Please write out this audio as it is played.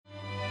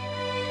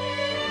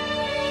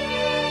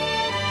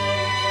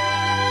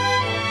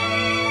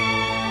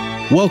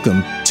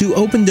Welcome to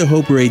Open to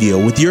Hope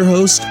Radio with your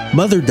host,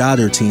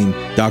 mother-daughter team,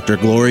 Dr.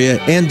 Gloria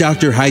and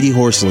Dr. Heidi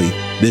Horsley.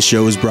 This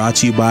show is brought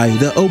to you by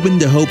the Open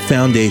to Hope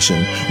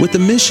Foundation with the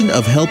mission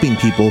of helping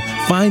people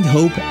find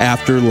hope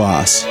after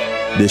loss.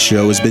 This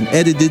show has been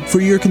edited for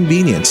your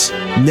convenience.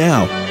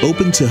 Now,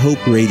 Open to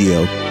Hope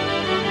Radio.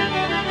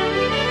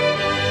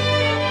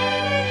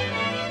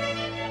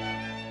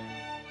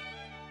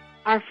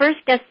 Our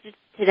first guest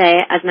today,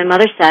 as my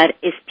mother said,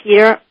 is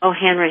Peter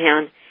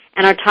O'Hanrahan,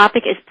 and our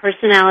topic is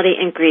personality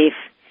and grief.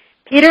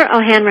 Peter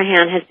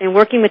O'Hanrahan has been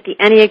working with the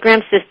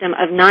Enneagram system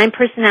of 9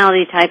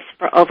 personality types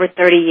for over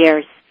 30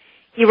 years.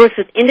 He works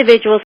with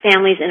individuals,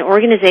 families, and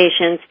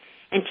organizations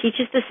and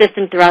teaches the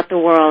system throughout the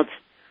world.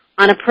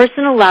 On a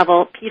personal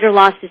level, Peter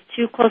lost his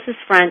 2 closest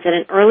friends at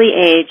an early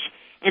age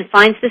and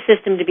finds the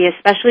system to be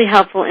especially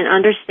helpful in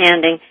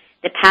understanding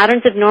that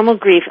patterns of normal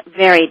grief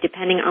vary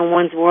depending on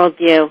one's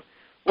worldview.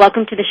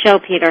 Welcome to the show,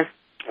 Peter.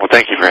 Well,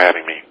 thank you for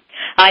having me.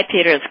 Hi,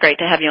 Peter. It's great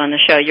to have you on the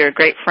show. You're a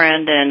great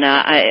friend, and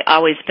I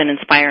always been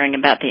inspiring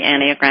about the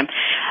Enneagram.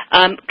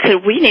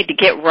 We need to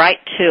get right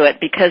to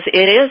it because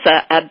it is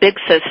a big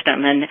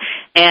system, and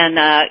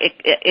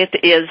it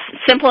is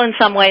simple in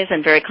some ways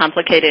and very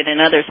complicated in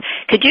others.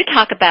 Could you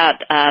talk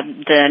about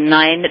there are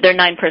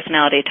 9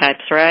 personality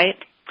types, right?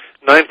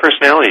 9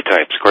 personality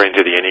types, according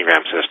to the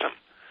Enneagram system.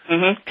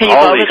 Mm-hmm. Can you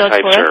All go over these those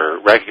types for us? are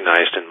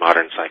recognized in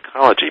modern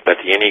psychology, but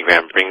the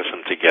Enneagram brings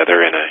them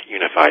together in a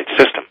unified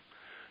system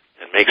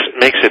and makes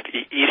it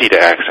easy to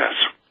access.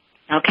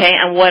 Okay,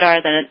 and what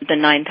are the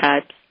 9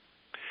 types?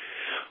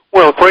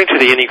 Well, according to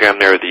the Enneagram,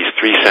 there are these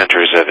 3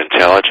 centers of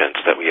intelligence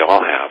that we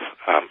all have.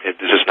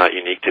 This is not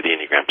unique to the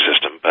Enneagram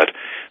system, but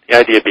the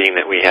idea being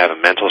that we have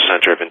a mental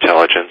center of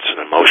intelligence,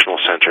 an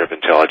emotional center of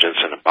intelligence,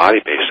 and a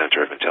body-based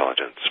center of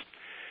intelligence.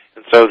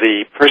 And so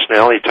the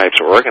personality types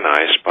are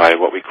organized by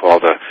what we call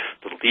the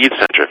lead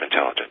center of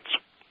intelligence.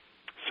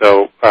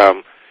 So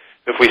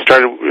if we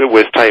started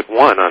with type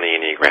 1 on the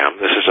Enneagram,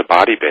 this is a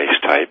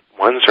body-based type.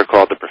 Ones are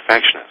called the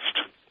perfectionist,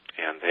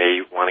 and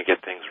they want to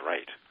get things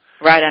right.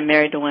 Right, I'm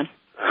married to one.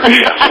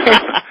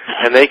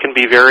 And they can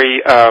be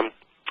very hard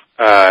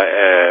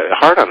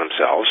on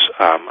themselves.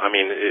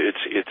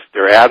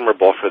 They're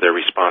admirable for their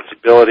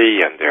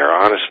responsibility and their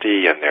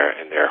honesty and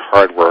their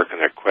hard work and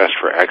their quest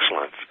for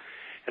excellence.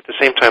 At the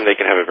same time, they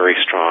can have a very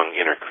strong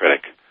inner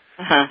critic.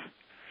 Uh-huh.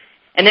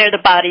 And they're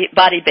the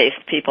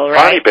body-based people,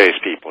 right?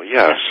 Body-based people,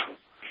 yes.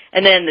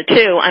 And then the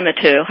 2, I'm a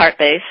 2,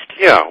 heart-based.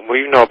 Yeah, well,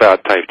 you know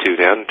about type 2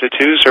 then. The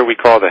 2s are we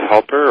call the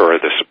helper or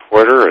the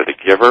supporter or the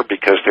giver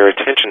because their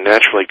attention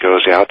naturally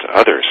goes out to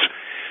others.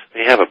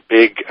 They have a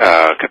big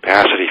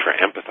capacity for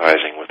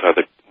empathizing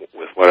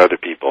with what other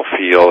people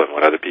feel and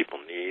what other people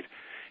need,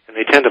 and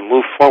they tend to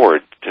move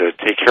forward to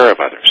take care of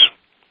others.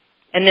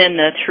 And then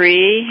the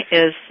 3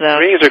 is...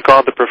 3s are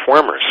called the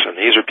performers, and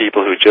these are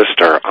people who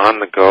just are on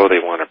the go. They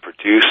want to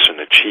produce and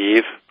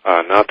achieve.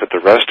 Not that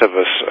the rest of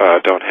us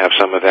don't have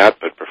some of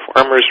that, but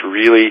performers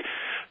really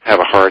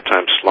have a hard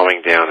time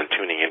slowing down and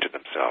tuning into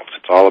themselves.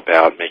 It's all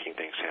about making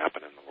things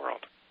happen in the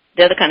world.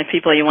 They're the kind of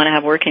people you want to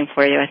have working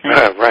for you, I think.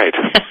 Right.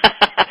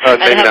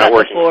 Maybe not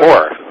working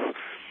for.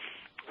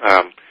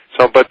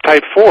 But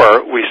type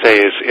 4, we say,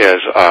 is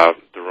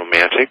the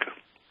romantic.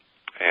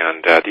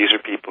 And these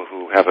are people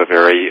who have a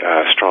very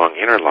strong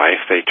inner life.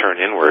 They turn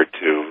inward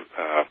to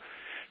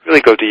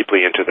really go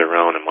deeply into their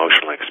own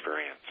emotional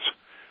experience.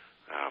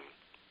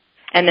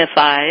 And the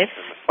 5?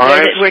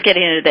 We're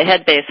getting into the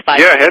head-based 5.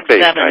 Yeah,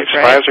 head-based 7s, types.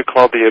 Right? 5s are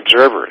called the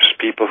observers,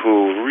 people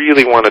who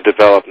really want to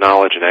develop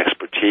knowledge and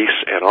expertise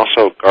and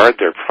also guard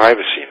their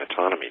privacy and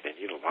autonomy. They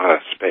need a lot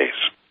of space.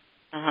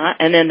 Uh-huh.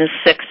 And then the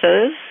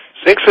 6s?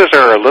 6s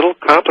are a little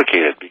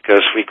complicated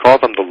because we call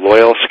them the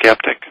loyal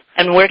skeptic.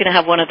 And we're going to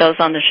have one of those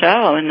on the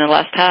show in the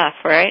last half,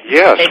 right?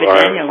 Yes, David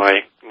Daniels.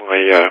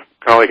 my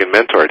colleague and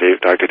mentor,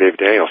 Dr. David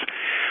Daniels.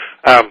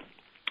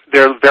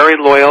 They're very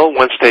loyal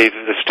once they've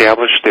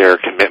established their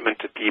commitment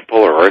to people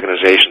or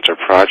organizations or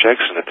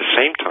projects, and at the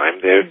same time,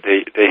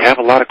 they have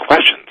a lot of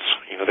questions.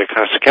 You know, they're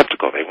kind of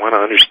skeptical. They want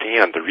to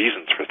understand the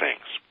reasons for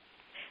things.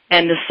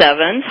 And the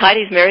 7s?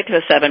 Heidi's married to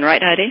a 7,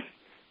 right, Heidi?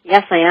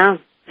 Yes, I am.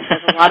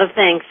 There's a lot of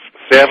things.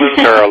 7s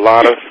are a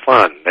lot of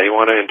fun. They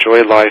want to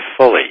enjoy life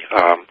fully.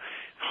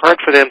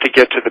 Hard for them to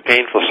get to the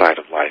painful side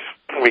of life.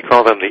 We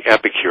call them the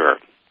epicure.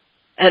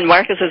 And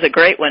Marcus is a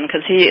great one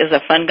because he is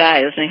a fun guy,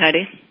 isn't he,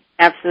 Heidi?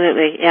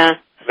 Absolutely, yeah.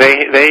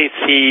 They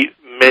see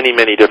many,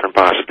 many different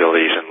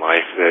possibilities in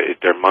life.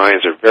 Their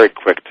minds are very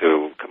quick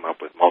to come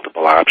up with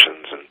multiple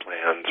options and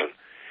plans, and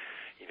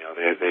you know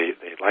they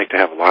like to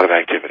have a lot of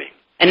activity.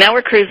 And now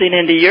we're cruising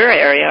into your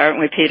area, aren't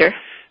we, Peter?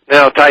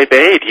 Now, type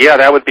 8, yeah,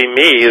 that would be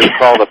me. It's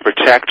called a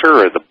protector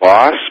or the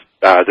boss.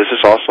 This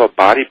is also a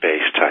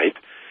body-based type.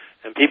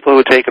 And people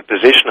who take a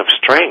position of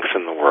strength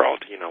in the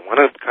world, you know, want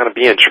to kind of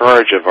be in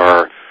charge of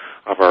our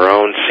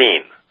own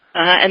scene.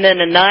 And then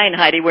the 9,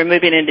 Heidi, we're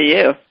moving into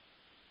you.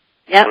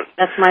 Yep,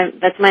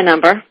 that's my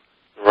number.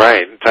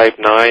 Right. Type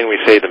 9, we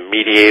say the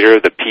mediator,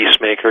 the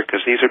peacemaker,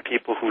 because these are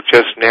people who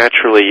just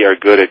naturally are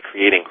good at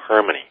creating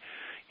harmony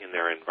in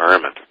their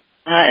environment.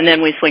 And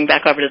then we swing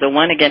back over to the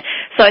 1 again.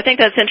 So I think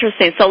that's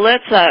interesting. So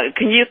let's,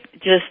 can you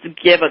just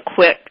give a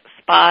quick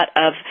spot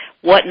of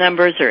what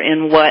numbers are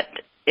in what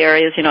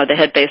areas, the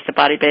head-based, the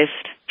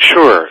body-based?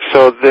 Sure.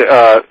 So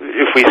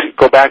if we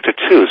go back to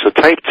 2, so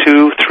type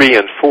 2, 3,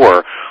 and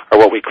 4 are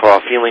what we call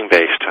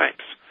feeling-based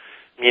types,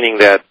 meaning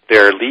that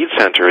their lead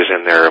center is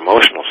in their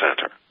emotional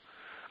center.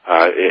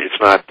 It's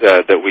not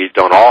that we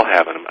don't all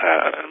have an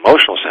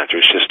emotional center.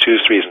 It's just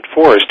 2s, 3s, and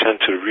 4s tend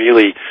to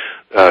really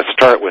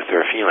start with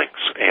their feelings,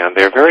 and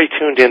they're very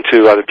tuned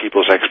into other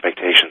people's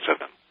expectations of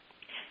them.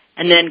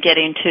 And then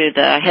getting to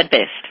the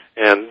head-based.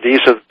 And these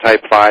are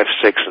type 5,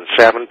 6, and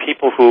 7,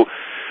 people who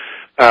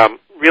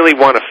really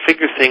want to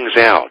figure things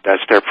out.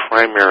 That's their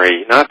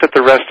primary, not that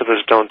the rest of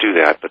us don't do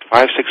that, but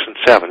 5, 6, and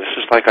 7, this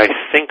is like I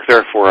think,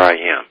 therefore I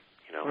am.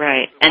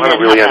 Right. And then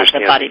really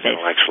understand the body-based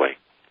intellectually.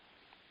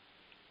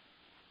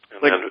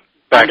 And then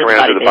back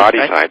around to the body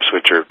types,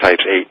 which are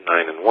types 8,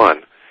 9, and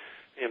 1.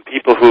 And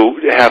people who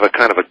have a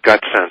kind of a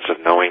gut sense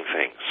of knowing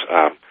things.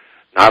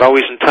 Not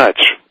always in touch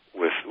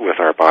with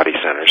our body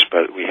centers,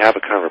 but we have a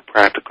kind of a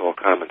practical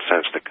common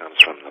sense that comes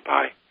from the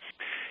body.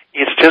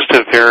 It's just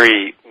a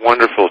very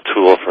wonderful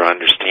tool for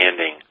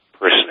understanding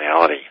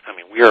personality. I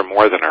mean, we are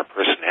more than our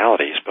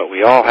personalities, but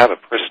we all have a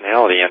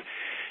personality. And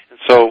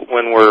so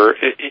when we're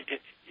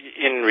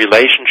in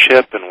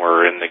relationship and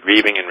we're in the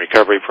grieving and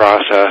recovery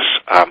process,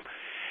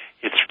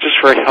 it's just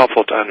very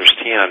helpful to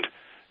understand,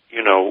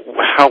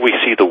 how we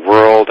see the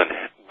world and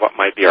what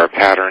might be our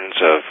patterns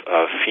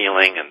of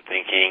feeling and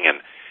thinking,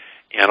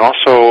 and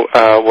also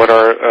what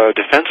our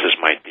defenses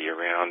might be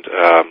around,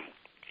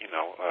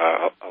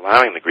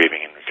 allowing the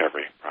grieving and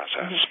recovery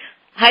process.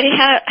 Heidi,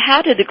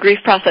 how did the grief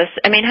process,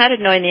 how did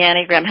knowing the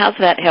Enneagram, how's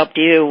that helped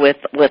you with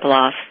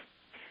loss?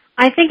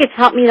 I think it's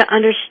helped me to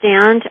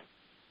understand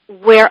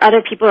where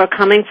other people are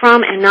coming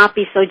from and not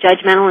be so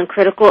judgmental and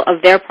critical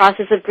of their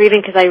process of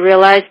grieving, because I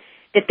realize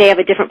that they have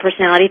a different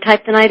personality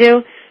type than I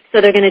do, so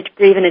they're going to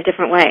grieve in a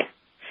different way.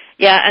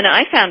 Yeah, and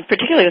I found,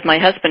 particularly with my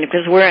husband,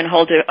 because we're in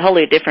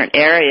wholly different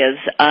areas,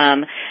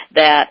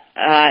 that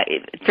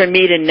for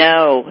me to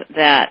know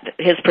that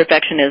his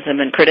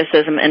perfectionism and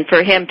criticism, and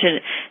for him to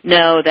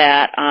know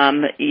that,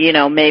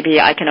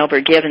 maybe I can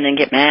overgive and then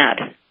get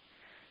mad.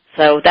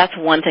 So that's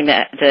one thing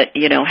that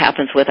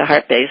happens with a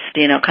heart-based,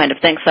 kind of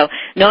thing. So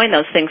knowing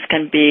those things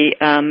can be,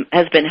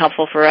 has been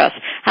helpful for us.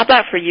 How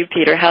about for you,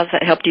 Peter? How's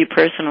that helped you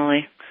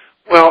personally?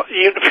 Well,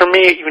 for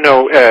me,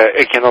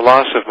 again, the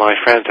loss of my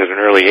friends at an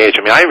early age,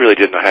 I really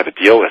didn't know how to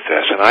deal with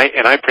this, and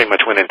I pretty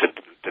much went into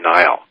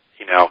denial.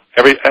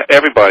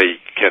 Everybody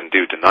can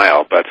do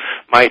denial, but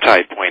my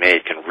type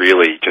 0.8 can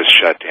really just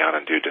shut down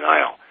and do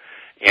denial,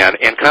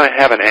 and kind of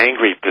have an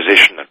angry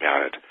position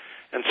about it.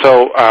 And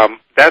so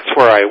that's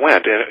where I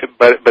went.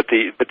 But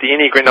the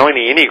Enneagram, knowing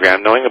the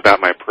Enneagram, knowing about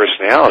my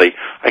personality,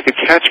 I could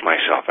catch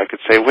myself. I could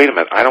say, wait a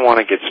minute, I don't want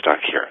to get stuck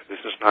here. This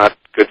is not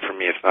good for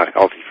me. It's not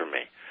healthy for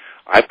me.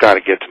 I've got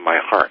to get to my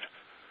heart.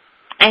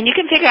 And you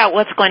can figure out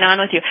what's going on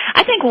with you.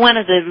 I think one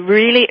of the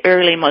really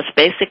early, most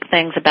basic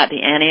things about the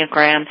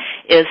Enneagram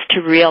is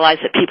to realize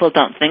that people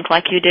don't think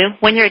like you do.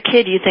 When you're a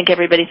kid, you think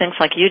everybody thinks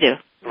like you do.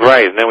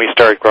 Right, and then we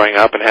start growing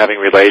up and having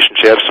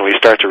relationships, and we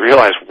start to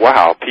realize,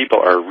 wow, people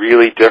are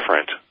really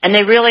different. And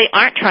they really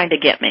aren't trying to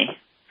get me.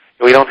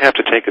 We don't have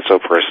to take it so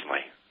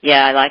personally.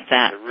 Yeah, I like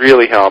that. It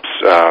really helps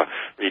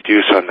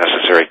reduce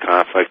unnecessary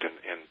conflict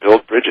and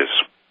build bridges.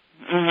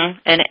 Mm-hmm.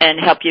 And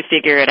help you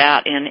figure it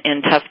out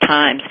in tough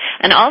times.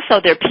 And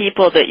also there are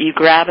people that you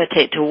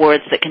gravitate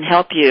towards that can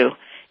help you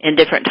in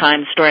different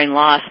times during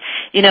loss.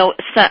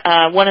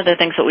 One of the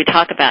things that we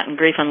talk about in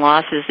grief and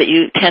loss is that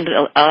you tend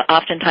to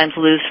oftentimes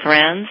lose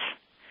friends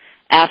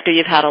after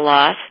you've had a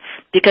loss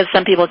because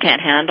some people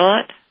can't handle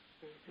it.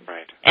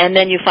 Right. And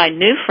then you find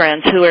new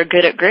friends who are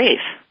good at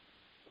grief.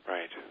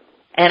 Right.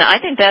 And I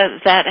think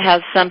that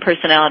has some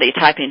personality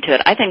typing to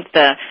it. I think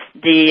the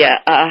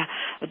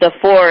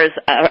 4s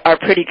are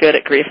pretty good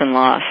at grief and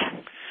loss.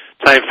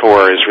 Type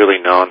 4 is really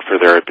known for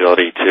their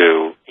ability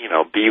to,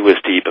 be with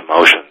deep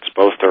emotions,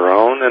 both their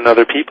own and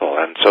other people.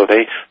 And so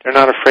they're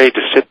not afraid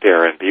to sit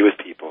there and be with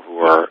people who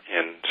are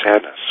in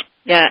sadness.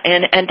 Yeah,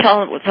 and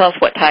tell us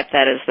what type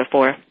that is, the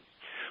 4.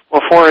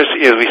 Well, 4 is,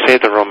 we say,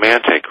 the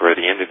romantic or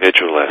the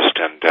individualist,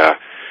 and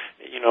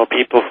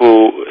people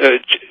who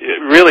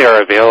really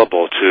are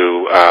available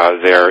to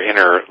their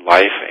inner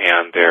life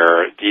and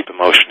their deep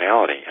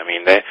emotionality.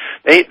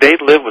 They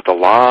live with a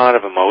lot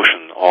of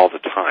emotion all the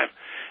time.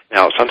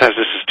 Now, sometimes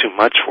this is too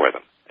much for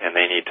them, and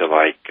they need to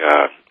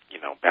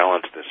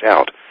balance this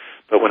out.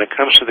 But when it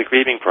comes to the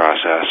grieving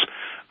process,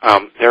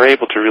 they're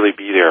able to really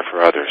be there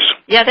for others.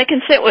 Yeah, they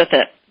can sit with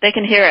it. They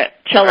can hear it.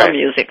 Cello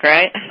music,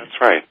 right?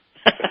 That's right.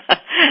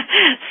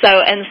 So,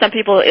 and some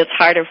people, it's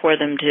harder for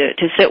them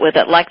to sit with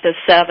it. Like the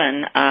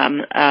 7,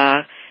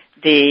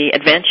 the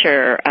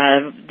adventure,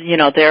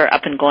 they're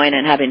up and going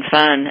and having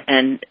fun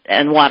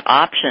and want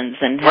options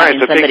and having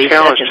somebody. Right, it's a big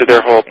challenge to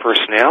their whole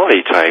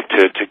personality type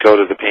to go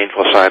to the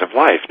painful side of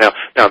life.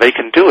 Now they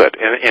can do it,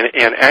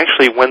 and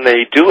actually when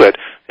they do it,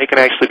 They can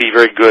actually be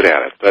very good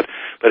at it, but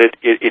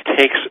it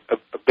takes a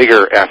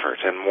bigger effort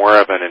and more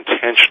of an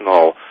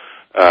intentional,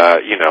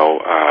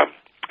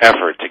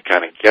 effort to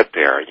kind of get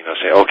there.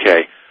 Say,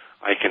 okay,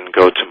 I can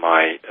go to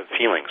my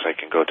feelings, I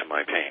can go to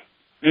my pain.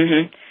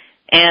 Mm-hmm.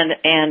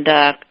 And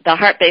the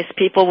heart-based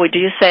people, would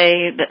you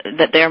say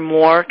that they're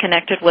more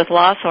connected with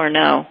loss or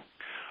no?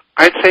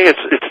 I'd say it's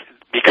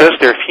because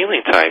they're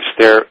feeling types.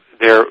 They're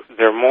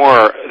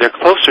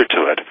closer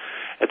to it.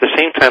 At the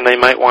same time, they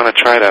might want to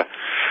try to,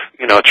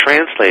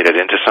 translate it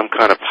into some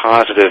kind of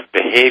positive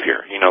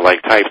behavior.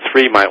 Like type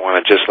 3 might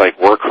want to just like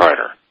work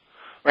harder.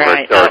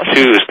 Right. Or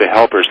 2s, the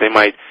helpers, they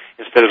might,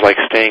 instead of like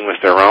staying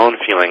with their own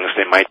feelings,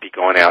 they might be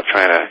going out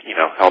trying to,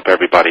 help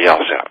everybody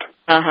else out.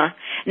 Uh-huh.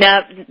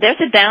 Now, there's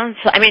a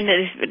downside,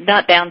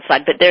 not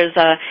downside, but there's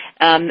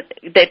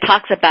that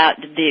talks about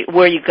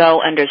where you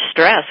go under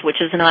stress,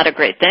 which is not a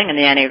great thing in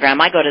the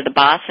Enneagram. I go to the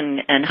boss,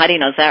 and Heidi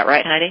knows that,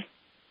 right, Heidi?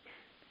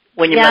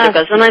 When your mother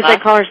goes to the boss? Sometimes I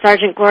call her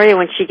Sergeant Gloria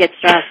when she gets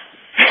stressed.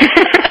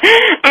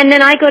 And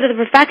then I go to the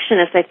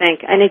perfectionist, I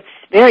think, and it's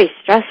very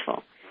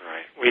stressful.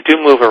 Right. We do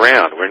move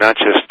around. We're not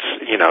just,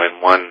 in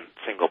one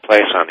single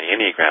place on the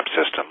Enneagram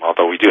system,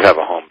 although we do have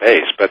a home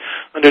base. But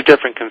under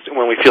different,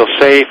 when we feel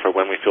safe or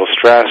when we feel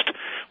stressed,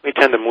 we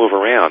tend to move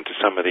around to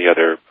some of the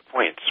other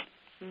points.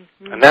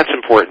 Mm-hmm. And that's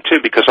important, too,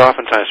 because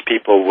oftentimes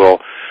people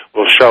will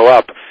show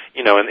up,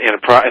 in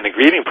the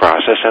grieving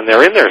process, and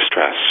they're in their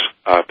stress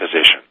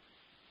position.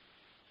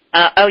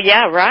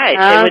 Yeah, right.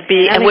 It would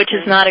be, which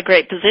is not a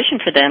great position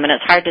for them, and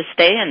it's hard to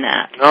stay in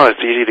that. No,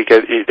 it's easy to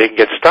they can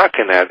get stuck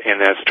in that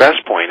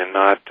stress point and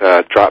not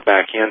drop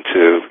back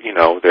into,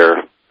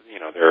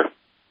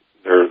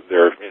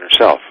 their inner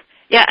self.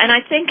 Yeah, and I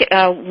think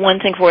one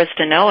thing for us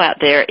to know out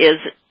there is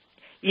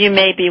you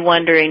may be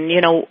wondering,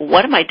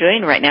 what am I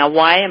doing right now?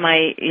 Why am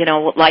I,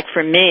 like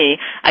for me,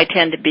 I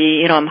tend to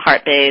be, I'm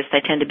heart-based, I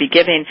tend to be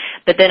giving,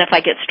 but then if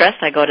I get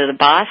stressed, I go to the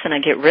boss and I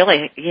get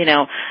really,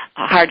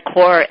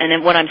 hardcore, and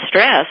then when I'm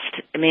stressed,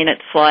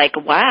 it's like,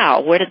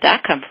 wow, where did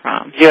that come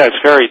from? Yeah,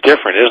 it's very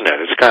different, isn't it?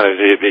 It's kind of,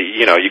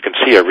 you can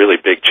see a really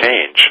big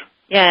change.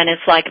 Yeah, and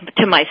it's like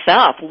to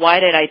myself,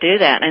 why did I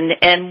do that?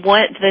 And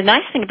what the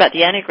nice thing about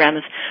the Enneagram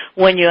is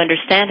when you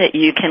understand it,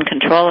 you can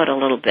control it a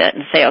little bit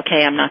and say,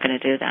 okay, I'm not going to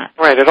do that.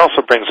 Right. It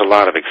also brings a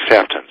lot of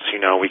acceptance.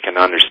 We can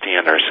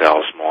understand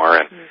ourselves more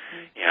and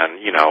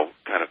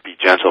kind of be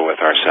gentle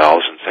with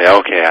ourselves and say,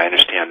 okay, I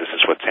understand this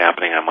is what's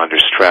happening. I'm under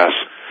stress.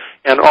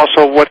 And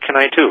also, what can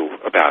I do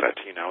about it?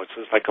 It's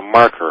just like a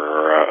marker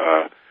or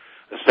a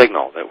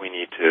signal that we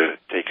need to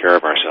take care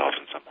of ourselves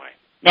in some way.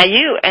 Now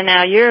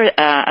you're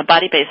a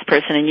body-based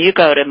person, and you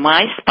go to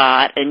my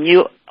spot, and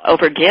you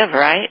overgive,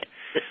 right?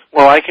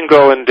 Well, I can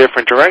go in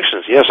different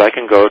directions. Yes, I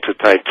can go to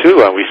type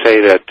 2, and we say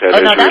that there's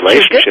a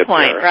relationship that's your good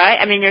point, there.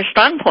 Right? Your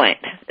strong point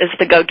is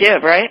to go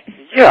give, right?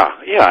 Yeah.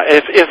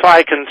 If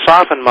I can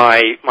soften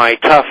my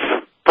tough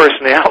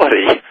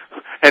personality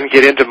and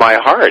get into my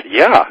heart,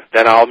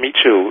 then I'll meet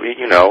you,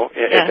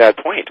 at that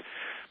point.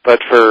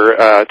 But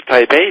for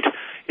type 8,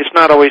 it's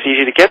not always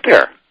easy to get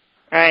there.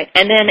 Right,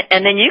 and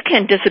then you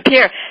can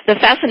disappear. The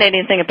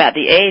fascinating thing about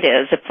the 8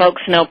 is that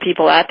folks know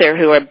people out there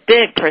who are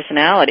big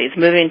personalities,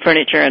 moving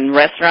furniture in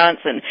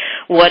restaurants and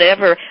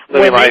whatever.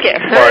 When they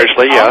get hurt,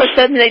 all of a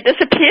sudden they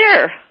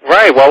disappear.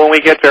 Right. Well, when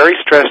we get very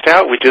stressed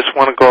out, we just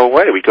want to go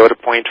away. We go to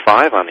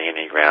 0.5 on the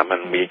Enneagram,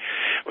 and we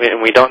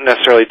don't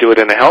necessarily do it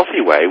in a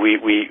healthy way.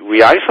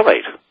 We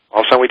isolate.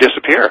 All of a sudden, we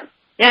disappear.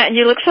 Yeah, and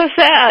you look so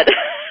sad.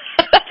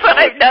 That's what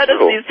I've noticed.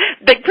 These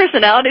big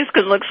personalities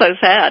can look so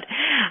sad.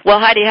 Well,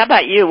 Heidi, how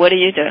about you? What do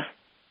you do?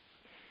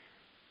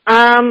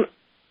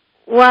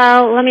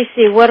 Well, let me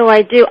see. What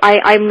do?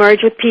 I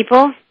merge with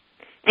people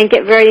and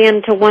get very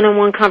into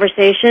one-on-one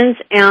conversations.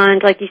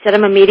 And like you said,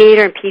 I'm a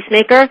mediator and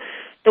peacemaker.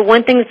 The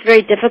one thing that's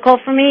very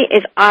difficult for me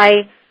is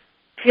I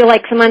feel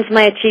like sometimes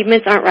my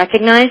achievements aren't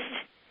recognized.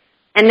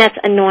 And that's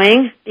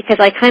annoying because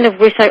I kind of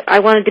wish I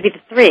wanted to be the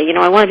 3.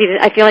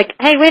 I feel like,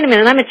 hey, wait a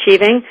minute, I'm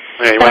achieving.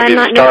 Yeah, you want to be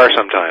the star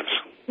sometimes.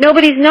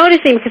 Nobody's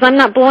noticing because I'm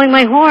not blowing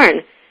my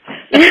horn.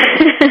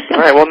 All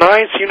right. Well,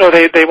 9s,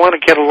 they want to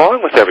get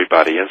along with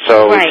everybody, and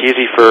so It's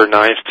easy for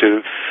 9s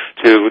to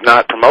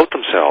not promote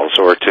themselves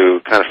or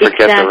to kind of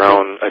forget their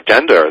own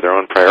agenda or their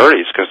own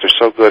priorities because they're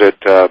so good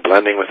at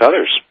blending with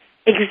others.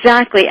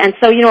 Exactly. And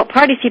so, at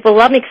parties, people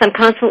love me because I'm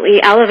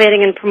constantly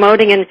elevating and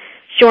promoting and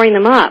shoring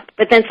them up.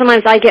 But then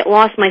sometimes I get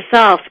lost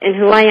myself in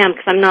who I am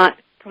because I'm not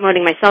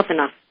promoting myself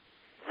enough.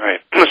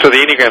 Right. So the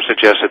Enneagram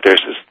suggests that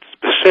there's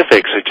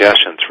specific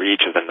suggestions for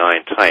each of the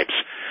 9 types,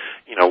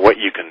 what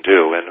you can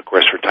do. And, of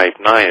course, for type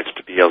 9, it's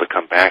to be able to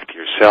come back to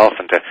yourself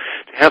and to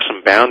have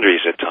some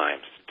boundaries at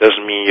times. It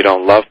doesn't mean you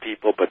don't love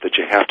people, but that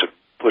you have to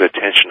put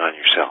attention on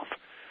yourself.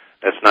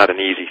 That's not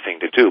an easy thing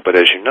to do, but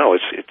as you know,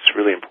 it's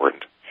really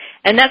important.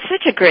 And that's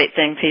such a great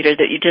thing, Peter,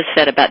 that you just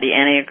said about the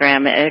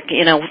Enneagram,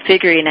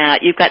 figuring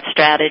out, you've got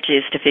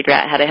strategies to figure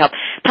out how to help.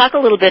 Talk a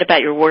little bit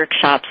about your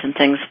workshops and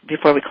things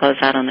before we close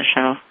out on the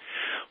show.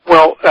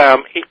 Well,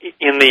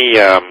 in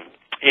the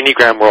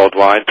Enneagram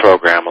Worldwide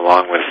program,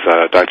 along with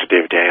Dr.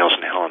 David Daniels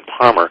and Helen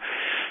Palmer,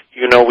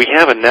 we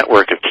have a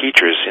network of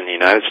teachers in the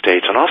United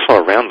States and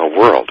also around the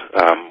world.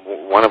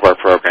 One of our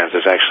programs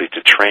is actually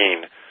to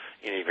train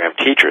Enneagram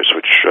teachers,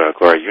 which,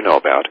 Gloria, you know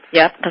about.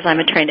 Yep, because I'm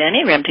a trained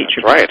Enneagram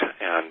teacher. That's right,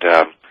 and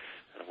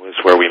it was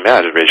where we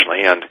met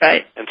originally. And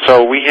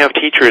so we have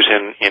teachers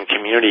in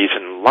communities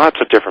in lots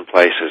of different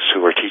places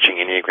who are teaching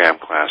Enneagram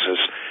classes.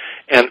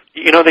 And,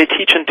 they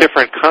teach in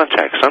different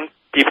contexts. Some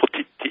people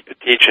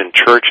teach in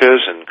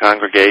churches and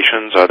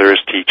congregations. Others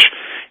teach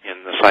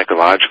in the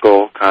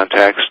psychological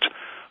context.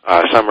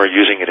 Some are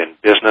using it in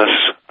business.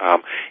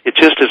 It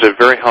just is a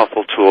very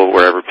helpful tool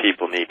wherever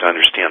people need to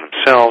understand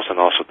themselves and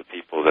also the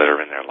people that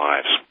are in their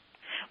lives.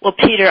 Well,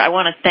 Peter, I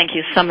want to thank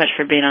you so much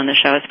for being on the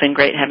show. It's been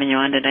great having you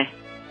on today.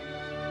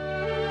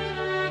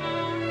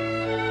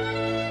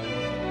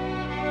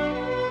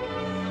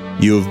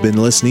 You have been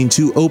listening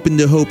to Open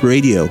to Hope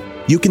Radio.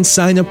 You can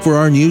sign up for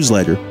our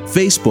newsletter,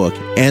 Facebook,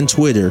 and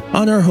Twitter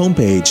on our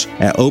homepage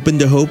at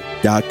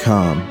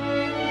opentohope.com.